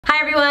Hi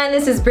everyone,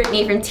 this is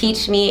Brittany from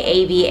Teach Me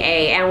ABA,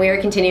 and we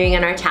are continuing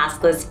on our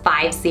Task List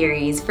 5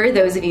 series for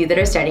those of you that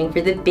are studying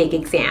for the big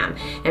exam.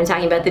 I'm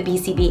talking about the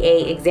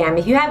BCBA exam.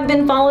 If you haven't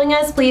been following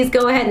us, please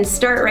go ahead and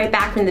start right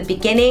back from the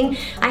beginning.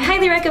 I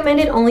highly recommend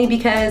it only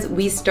because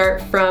we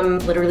start from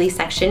literally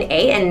section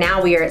A and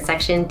now we are at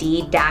section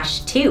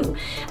D-2.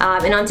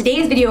 And on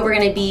today's video, we're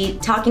going to be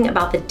talking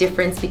about the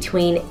difference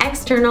between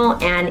external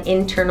and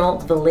internal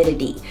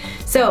validity.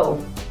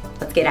 So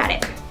let's get at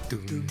it.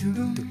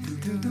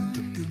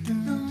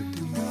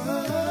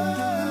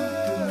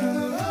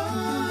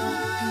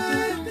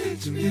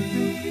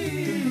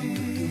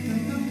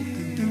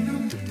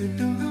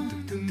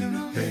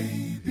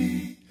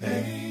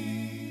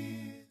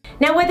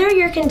 Now, whether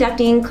you're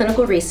conducting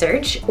clinical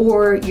research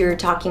or you're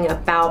talking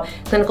about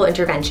clinical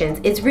interventions,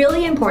 it's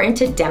really important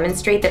to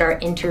demonstrate that our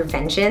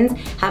interventions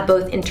have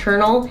both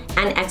internal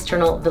and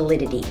external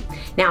validity.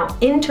 Now,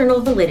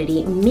 internal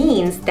validity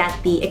means that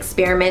the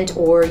experiment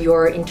or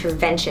your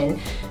intervention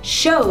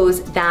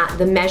shows that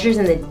the measures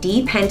in the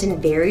dependent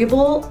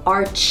variable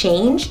are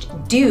changed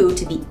due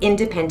to the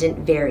independent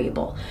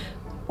variable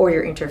or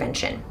your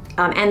intervention.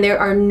 And there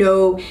are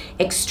no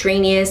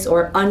extraneous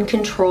or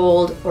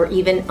uncontrolled or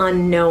even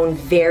unknown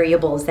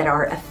variables that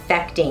are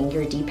affecting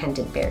your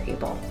dependent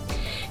variable.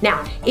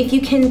 Now, if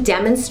you can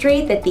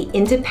demonstrate that the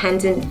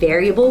independent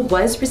variable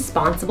was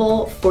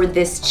responsible for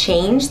this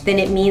change, then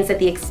it means that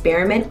the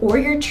experiment or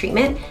your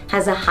treatment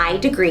has a high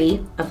degree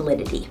of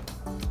validity.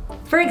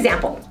 For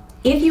example,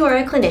 if you are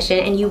a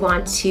clinician and you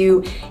want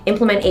to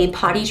implement a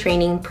potty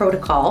training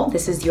protocol,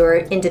 this is your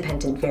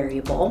independent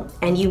variable,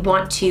 and you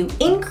want to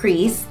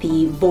increase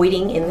the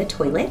voiding in the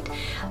toilet,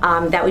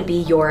 that would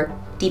be your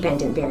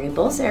dependent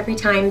variable. So every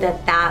time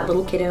that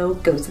little kiddo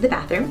goes to the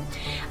bathroom,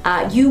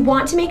 you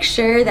want to make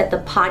sure that the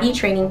potty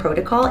training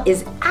protocol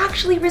is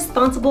actually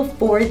responsible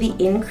for the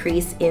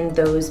increase in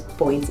those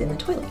voids in the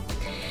toilet.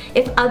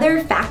 If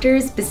other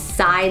factors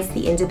besides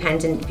the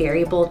independent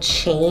variable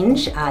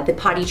change the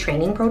potty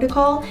training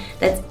protocol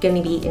that's going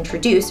to be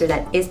introduced or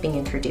that is being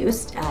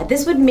introduced,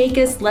 this would make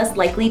us less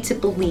likely to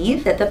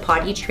believe that the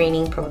potty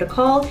training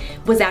protocol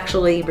was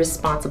actually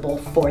responsible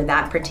for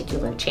that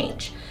particular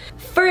change.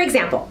 For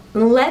example,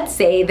 let's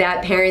say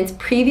that parents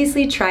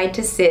previously tried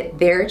to sit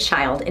their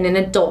child in an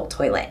adult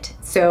toilet,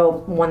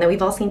 so one that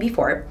we've all seen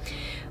before.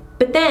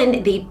 But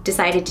then they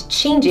decided to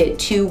change it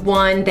to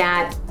one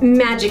that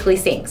magically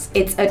sinks.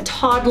 It's a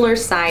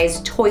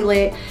toddler-sized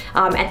toilet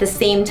at the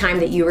same time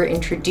that you were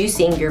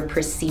introducing your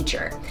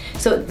procedure.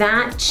 So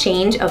that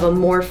change of a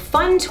more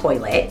fun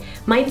toilet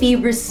might be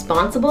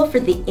responsible for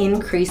the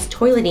increased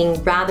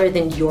toileting rather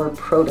than your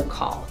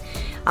protocol.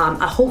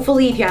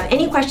 Hopefully, if you have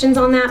any questions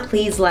on that,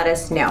 please let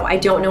us know. I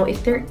don't know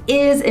if there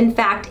is, in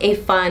fact, a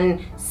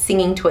fun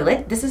singing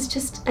toilet. This is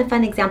just a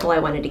fun example I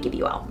wanted to give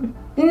you all.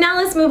 Now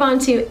let's move on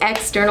to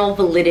external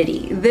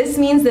validity. This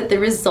means that the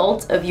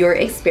results of your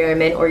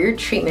experiment or your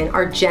treatment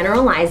are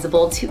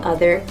generalizable to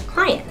other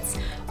clients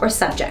or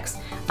subjects.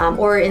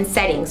 Or in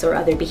settings or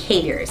other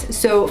behaviors.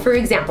 So for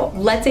example,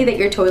 let's say that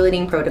your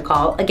toileting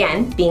protocol,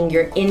 again, being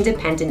your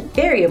independent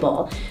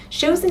variable,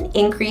 shows an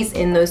increase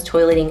in those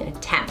toileting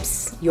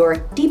attempts, your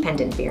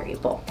dependent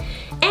variable.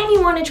 And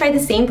you want to try the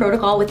same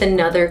protocol with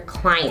another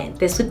client.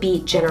 This would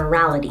be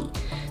generality.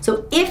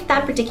 So if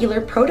that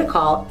particular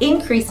protocol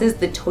increases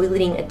the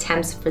toileting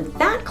attempts for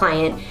that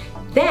client,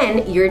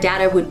 then your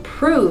data would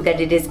prove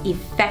that it is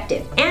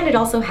effective, and it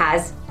also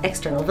has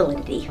external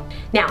validity.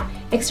 Now,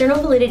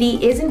 external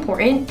validity is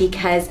important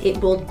because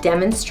it will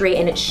demonstrate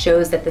and it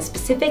shows that the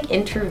specific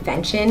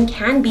intervention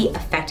can be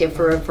effective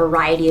for a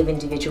variety of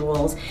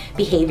individuals,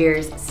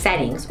 behaviors,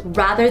 settings,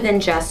 rather than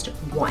just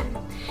one.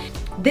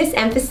 This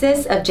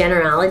emphasis of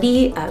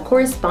generality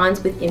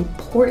corresponds with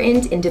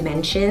important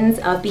dimensions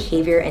of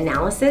behavior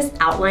analysis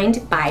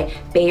outlined by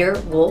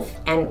Bayer, Wolf,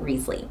 and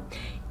Riesli.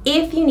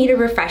 If you need a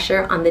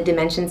refresher on the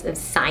dimensions of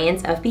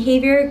science of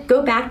behavior,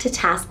 go back to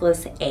Task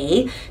List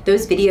A.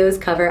 Those videos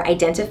cover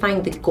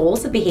identifying the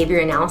goals of behavior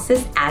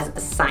analysis as a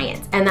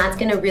science, and that's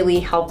going to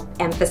really help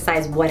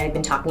emphasize what I've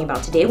been talking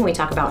about today when we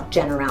talk about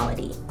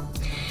generality.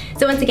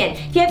 So once again,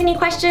 if you have any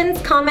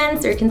questions,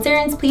 comments, or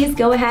concerns, please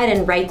go ahead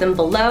and write them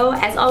below.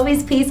 As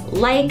always, please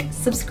like,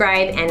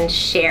 subscribe, and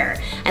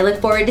share. I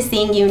look forward to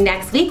seeing you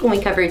next week when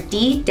we cover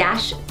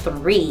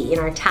D-3 in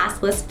our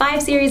Task List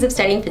 5 series of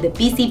studying for the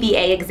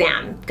BCBA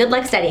exam. Good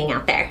luck studying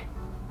out there.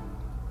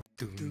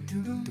 Do